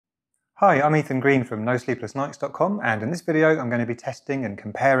Hi, I'm Ethan Green from NoSleeplessNights.com, and in this video I'm going to be testing and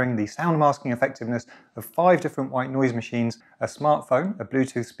comparing the sound masking effectiveness of 5 different white noise machines, a smartphone, a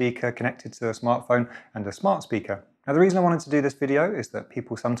Bluetooth speaker connected to a smartphone, and a smart speaker. Now the reason I wanted to do this video is that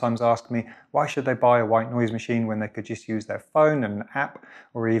people sometimes ask me why should they buy a white noise machine when they could just use their phone and an app,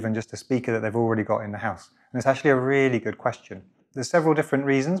 or even just a speaker that they've already got in the house. And it's actually a really good question. There's several different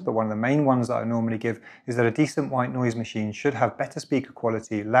reasons, but one of the main ones that I normally give is that a decent white noise machine should have better speaker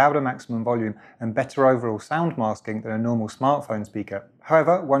quality, louder maximum volume, and better overall sound masking than a normal smartphone speaker.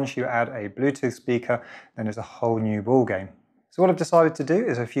 However, once you add a Bluetooth speaker, then it's a whole new ballgame. So what I've decided to do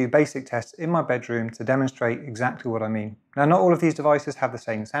is a few basic tests in my bedroom to demonstrate exactly what I mean. Now, not all of these devices have the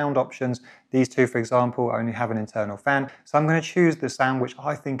same sound options. These two, for example, only have an internal fan, so I'm going to choose the sound which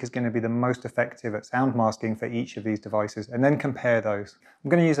I think is going to be the most effective at sound masking for each of these devices, and then compare those. I'm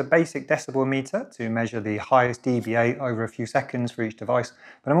going to use a basic decibel meter to measure the highest dBA over a few seconds for each device,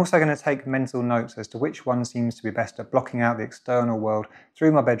 but I'm also going to take mental notes as to which one seems to be best at blocking out the external world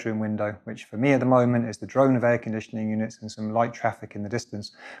through my bedroom window, which for me at the moment is the drone of air conditioning units and some light traffic in the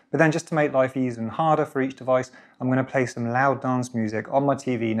distance. But then just to make life even harder for each device, I'm going to play some loud dance music on my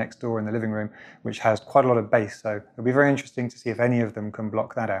TV next door in the living room, which has quite a lot of bass, so it'll be very interesting to see if any of them can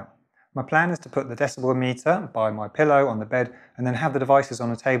block that out. My plan is to put the decibel meter by my pillow on the bed and then have the devices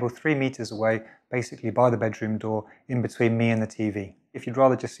on a table 3 meters away, basically by the bedroom door, in between me and the TV. If you'd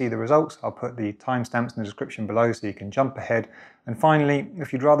rather just see the results, I'll put the timestamps in the description below so you can jump ahead. And finally,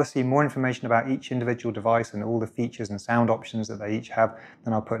 if you'd rather see more information about each individual device and all the features and sound options that they each have,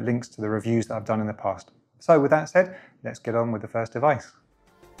 then I'll put links to the reviews that I've done in the past. So with that said, let's get on with the first device.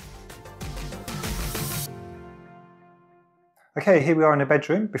 Okay, here we are in the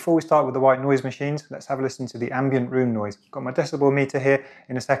bedroom. Before we start with the white noise machines, let's have a listen to the ambient room noise. Got my decibel meter here.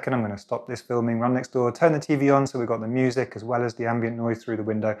 In a second I'm going to stop this filming, run next door, turn the TV on so we've got the music as well as the ambient noise through the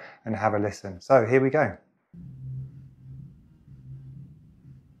window, and have a listen. So here we go.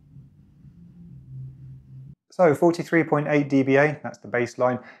 So 43.8 dBA, that's the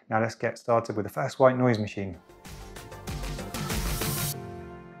baseline. Now let's get started with the first white noise machine.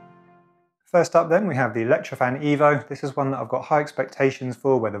 First up then, we have the LectroFan Evo. This is one that I've got high expectations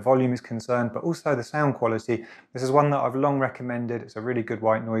for where the volume is concerned, but also the sound quality. This is one that I've long recommended. It's a really good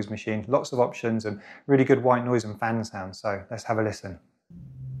white noise machine, lots of options and really good white noise and fan sound. So let's have a listen.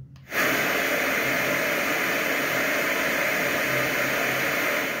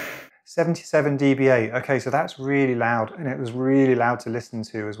 77 dBA, okay, so that's really loud, and it was really loud to listen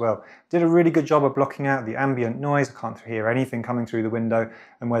to as well. Did a really good job of blocking out the ambient noise. I can't hear anything coming through the window,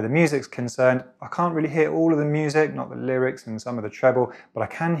 and where the music's concerned, I can't really hear all of the music, not the lyrics and some of the treble, but I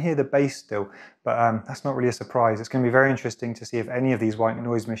can hear the bass still, but that's not really a surprise. It's going to be very interesting to see if any of these white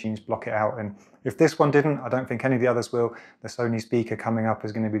noise machines block it out, and if this one didn't, I don't think any of the others will. The Sony speaker coming up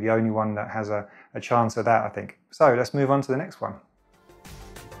is going to be the only one that has a chance of that, I think. So let's move on to the next one.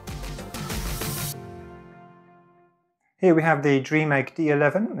 Here we have the Dreamegg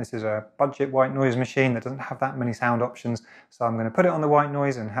D11. This is a budget white noise machine that doesn't have that many sound options, so I'm going to put it on the white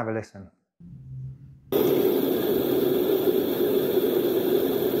noise and have a listen.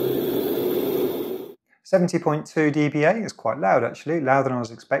 70.2 dBA is quite loud actually, louder than I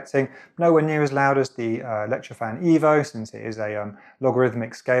was expecting. Nowhere near as loud as the LectroFan Evo since it is a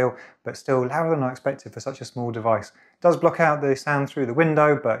logarithmic scale, but still louder than I expected for such a small device. It does block out the sound through the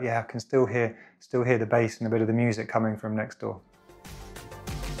window, but yeah, I can still hear the bass and a bit of the music coming from next door.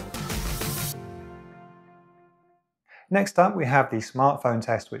 Next up, we have the smartphone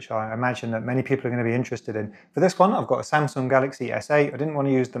test, which I imagine that many people are going to be interested in. For this one, I've got a Samsung Galaxy S8. I didn't want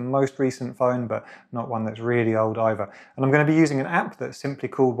to use the most recent phone, but not one that's really old either. And I'm going to be using an app that's simply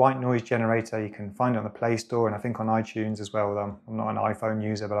called White Noise Generator. You can find it on the Play Store and I think on iTunes as well. I'm not an iPhone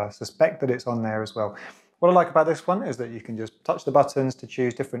user, but I suspect that it's on there as well. What I like about this one is that you can just touch the buttons to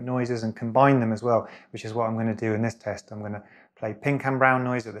choose different noises and combine them as well, which is what I'm going to do in this test. I'm going to play pink and brown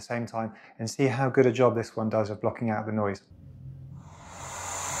noise at the same time and see how good a job this one does of blocking out the noise.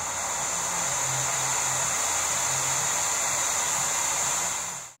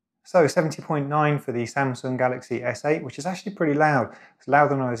 So 70.9 for the Samsung Galaxy S8, which is actually pretty loud. It's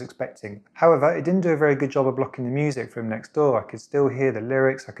louder than I was expecting. However, it didn't do a very good job of blocking the music from next door. I could still hear the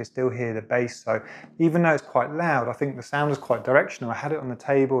lyrics, I could still hear the bass, so even though it's quite loud, I think the sound is quite directional. I had it on the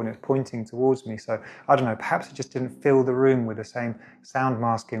table and it's pointing towards me, so I don't know, perhaps it just didn't fill the room with the same sound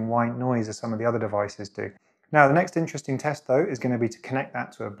masking white noise as some of the other devices do. Now, the next interesting test though is going to be to connect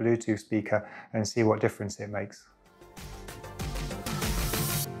that to a Bluetooth speaker and see what difference it makes.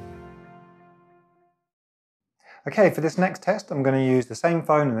 Okay, for this next test, I'm going to use the same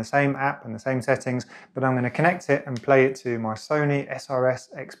phone and the same app and the same settings, but I'm going to connect it and play it to my Sony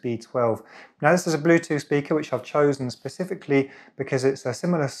SRS-XB12. Now this is a Bluetooth speaker which I've chosen specifically because it's a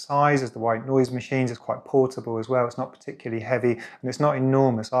similar size as the white noise machines. It's quite portable as well. It's not particularly heavy and it's not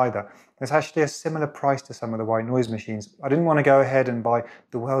enormous either. It's actually a similar price to some of the white noise machines. I didn't want to go ahead and buy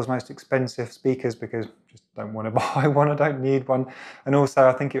the world's most expensive speakers because I just don't want to buy one, I don't need one. And also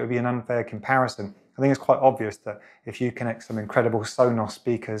I think it would be an unfair comparison. I think it's quite obvious that if you connect some incredible Sonos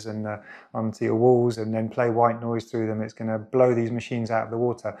speakers and onto your walls and then play white noise through them, it's going to blow these machines out of the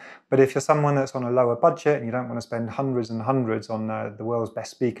water. But if you're someone that's on a lower budget and you don't want to spend hundreds and hundreds on the world's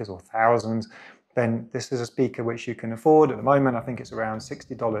best speakers or thousands, then this is a speaker which you can afford. At the moment, I think it's around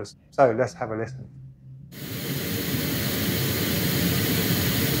 $60. So let's have a listen.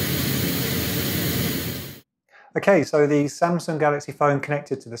 Okay, so the Samsung Galaxy phone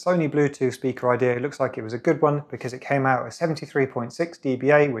connected to the Sony Bluetooth speaker idea, it looks like it was a good one because it came out at 73.6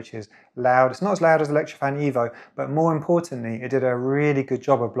 dBA, which is loud. It's not as loud as the Lectrofan Evo, but more importantly, it did a really good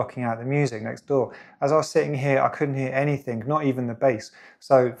job of blocking out the music next door. As I was sitting here, I couldn't hear anything, not even the bass.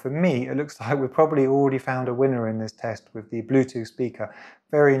 So for me, it looks like we've probably already found a winner in this test with the Bluetooth speaker.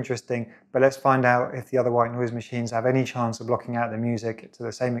 Very interesting, but let's find out if the other white noise machines have any chance of blocking out the music to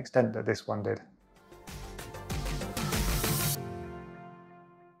the same extent that this one did.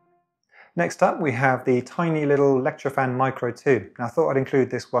 Next up we have the tiny little Lectrofan Micro 2. Now I thought I'd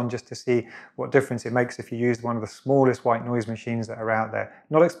include this one just to see what difference it makes if you use one of the smallest white noise machines that are out there.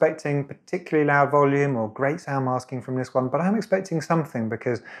 Not expecting particularly loud volume or great sound masking from this one, but I'm expecting something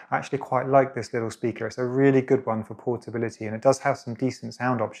because I actually quite like this little speaker. It's a really good one for portability and it does have some decent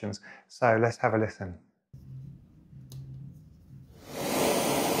sound options. So let's have a listen.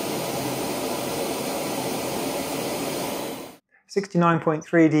 69.3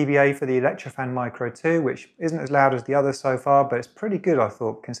 dBA for the Lectrofan Micro 2, which isn't as loud as the others so far, but it's pretty good I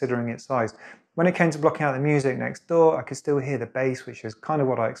thought, considering its size. When it came to blocking out the music next door, I could still hear the bass, which is kind of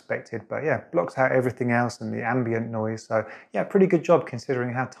what I expected, but yeah, blocks out everything else and the ambient noise, so yeah, pretty good job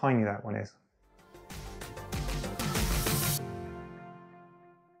considering how tiny that one is.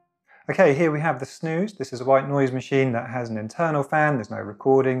 Okay, here we have the Snooz. This is a white noise machine that has an internal fan, there's no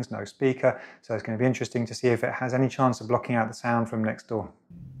recordings, no speaker, so it's going to be interesting to see if it has any chance of blocking out the sound from next door.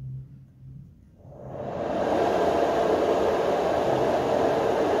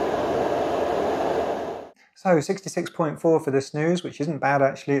 So 66.4 for the Snooz, which isn't bad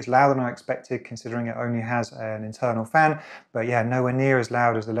actually. It's louder than I expected considering it only has an internal fan, but yeah, nowhere near as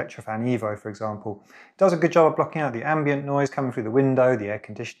loud as the Electrofan Evo, for example. It does a good job of blocking out the ambient noise coming through the window, the air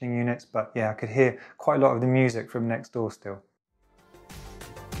conditioning units, but yeah, I could hear quite a lot of the music from next door still.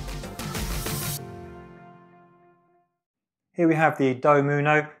 Here we have the Dohm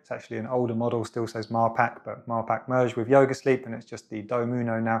Uno. It's actually an older model, still says Marpac, but Marpac merged with Yogasleep and it's just the Dohm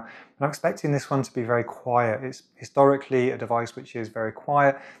Uno now. And I'm expecting this one to be very quiet. It's historically a device which is very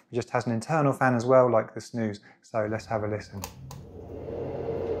quiet. It just has an internal fan as well, like the Snooz. So let's have a listen.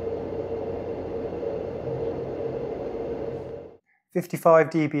 55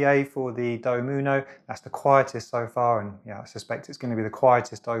 dBA for the Dohm Uno, that's the quietest so far, and yeah, I suspect it's going to be the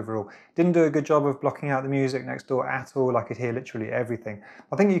quietest overall. Didn't do a good job of blocking out the music next door at all. I could hear literally everything.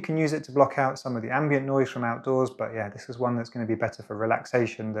 I think you can use it to block out some of the ambient noise from outdoors, but yeah, this is one that's going to be better for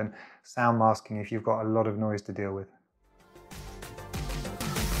relaxation than sound masking if you've got a lot of noise to deal with.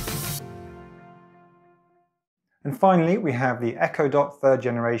 And finally, we have the Echo Dot 3rd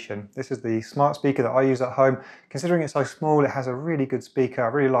generation. This is the smart speaker that I use at home. Considering it's so small, it has a really good speaker. I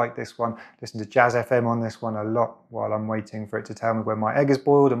really like this one. Listen to Jazz FM on this one a lot while I'm waiting for it to tell me when my egg is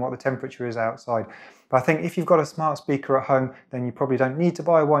boiled and what the temperature is outside. But I think if you've got a smart speaker at home, then you probably don't need to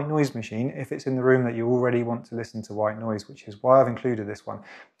buy a white noise machine if it's in the room that you already want to listen to white noise, which is why I've included this one.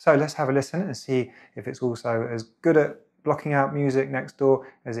 So let's have a listen and see if it's also as good at blocking out music next door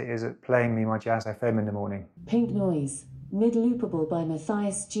as it is at playing me my Jazz FM in the morning. Pink Noise, mid-loopable by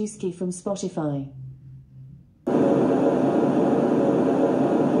Matthias Juski from Spotify.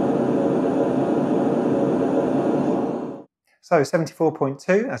 So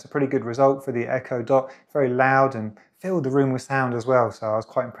 74.2, that's a pretty good result for the Echo Dot. Very loud and filled the room with sound as well, so I was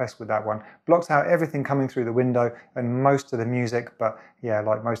quite impressed with that one. Blocked out everything coming through the window and most of the music, but yeah,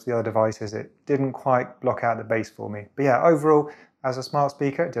 like most of the other devices, it didn't quite block out the bass for me. But yeah, overall, as a smart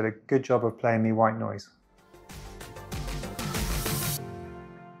speaker, it did a good job of playing me white noise.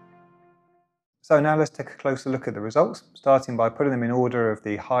 So now let's take a closer look at the results, starting by putting them in order of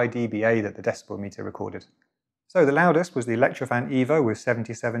the high dBA that the decibel meter recorded. So the loudest was the Lectrofan Evo with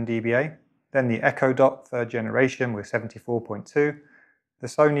 77 dBA, then the Echo Dot 3rd generation with 74.2, The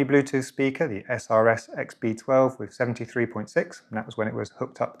Sony Bluetooth speaker, the SRS-XB12 with 73.6, and that was when it was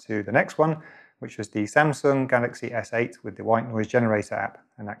hooked up to the next one, which was the Samsung Galaxy S8 with the white noise generator app,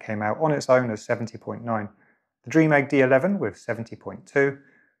 and that came out on its own as 70.9. The Dreamegg D11 with 70.2,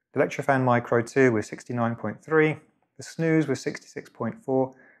 the Lectrofan Micro 2 with 69.3, the Snooz with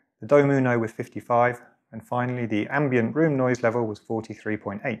 66.4, the Dohm Uno with 55, and finally the ambient room noise level was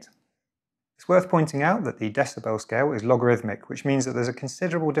 43.8. It's worth pointing out that the decibel scale is logarithmic, which means that there's a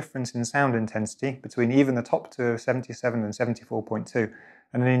considerable difference in sound intensity between even the top two of 77 and 74.2,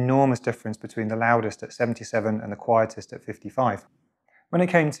 and an enormous difference between the loudest at 77 and the quietest at 55. When it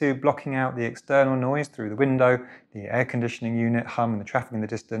came to blocking out the external noise through the window, the air conditioning unit, hum and the traffic in the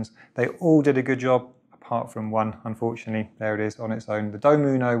distance, they all did a good job, apart from one, unfortunately. There it is on its own. The Dohm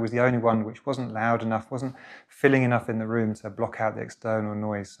Uno was the only one which wasn't loud enough, wasn't filling enough in the room to block out the external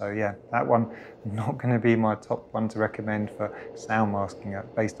noise. So yeah, that one not going to be my top one to recommend for sound masking,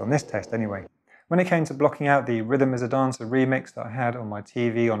 based on this test anyway. When it came to blocking out the Rhythm is a Dancer remix that I had on my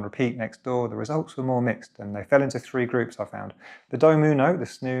TV on repeat next door, the results were more mixed, and they fell into three groups, I found. The Dohm Uno, the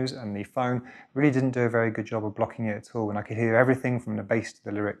Snooz and the phone really didn't do a very good job of blocking it at all, and I could hear everything from the bass to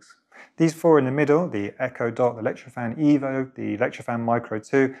the lyrics. These four in the middle, the Echo Dot, the LectroFan Evo, the Lectrofan Micro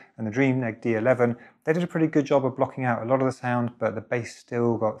 2 and the Dreamegg D11, they did a pretty good job of blocking out a lot of the sound, but the bass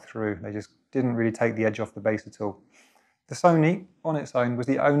still got through. They just didn't really take the edge off the bass at all. The Sony, on its own, was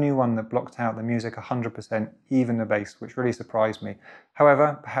the only one that blocked out the music 100%, even the bass, which really surprised me.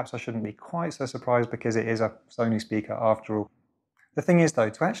 However, perhaps I shouldn't be quite so surprised because it is a Sony speaker after all. The thing is though,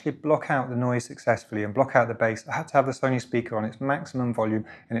 to actually block out the noise successfully and block out the bass, I had to have the Sony speaker on its maximum volume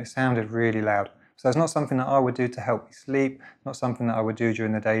and it sounded really loud. So it's not something that I would do to help me sleep, not something that I would do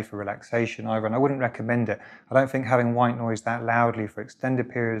during the day for relaxation either, and I wouldn't recommend it. I don't think having white noise that loudly for extended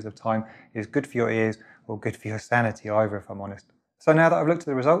periods of time is good for your ears or good for your sanity either, if I'm honest. So now that I've looked at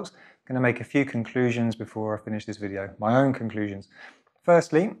the results, I'm going to make a few conclusions before I finish this video, my own conclusions.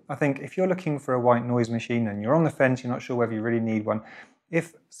 Firstly, I think if you're looking for a white noise machine and you're on the fence, you're not sure whether you really need one,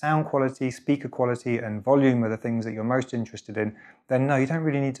 if sound quality, speaker quality and volume are the things that you're most interested in, then no, you don't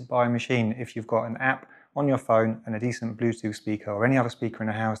really need to buy a machine if you've got an app on your phone and a decent Bluetooth speaker or any other speaker in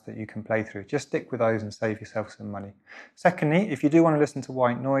the house that you can play through. Just stick with those and save yourself some money. Secondly, if you do want to listen to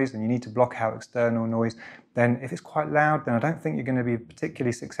white noise and you need to block out external noise, then if it's quite loud, then I don't think you're going to be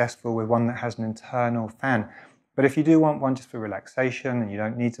particularly successful with one that has an internal fan. But if you do want one just for relaxation and you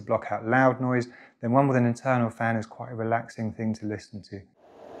don't need to block out loud noise, then one with an internal fan is quite a relaxing thing to listen to.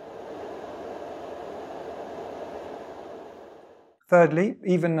 Thirdly,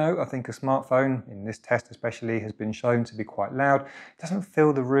 even though I think a smartphone, in this test especially, has been shown to be quite loud, it doesn't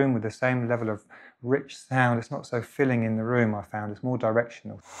fill the room with the same level of rich sound. It's not so filling in the room, I found. It's more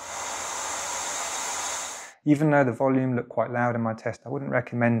directional. Even though the volume looked quite loud in my test, I wouldn't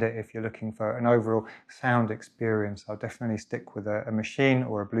recommend it if you're looking for an overall sound experience. I'll definitely stick with a machine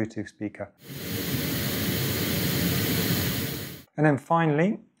or a Bluetooth speaker. And then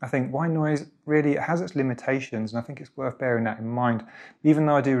finally, I think white noise really has its limitations, and I think it's worth bearing that in mind. Even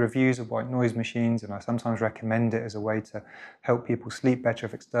though I do reviews of white noise machines and I sometimes recommend it as a way to help people sleep better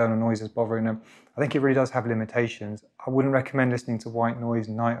if external noise is bothering them, I think it really does have limitations. I wouldn't recommend listening to white noise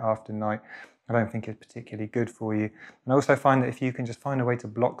night after night. I don't think it's particularly good for you. And I also find that if you can just find a way to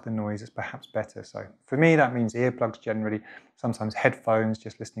block the noise, it's perhaps better. So for me, that means earplugs generally, sometimes headphones,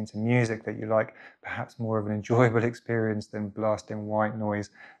 just listening to music that you like, perhaps more of an enjoyable experience than blasting white noise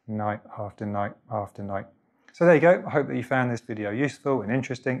night after night after night. So there you go. I hope that you found this video useful and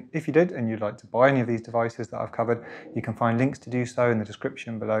interesting. If you did and you'd like to buy any of these devices that I've covered, you can find links to do so in the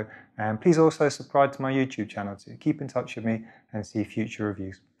description below. And please also subscribe to my YouTube channel to keep in touch with me and see future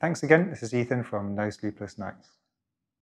reviews. Thanks again. This is Ethan from No Sleepless Nights.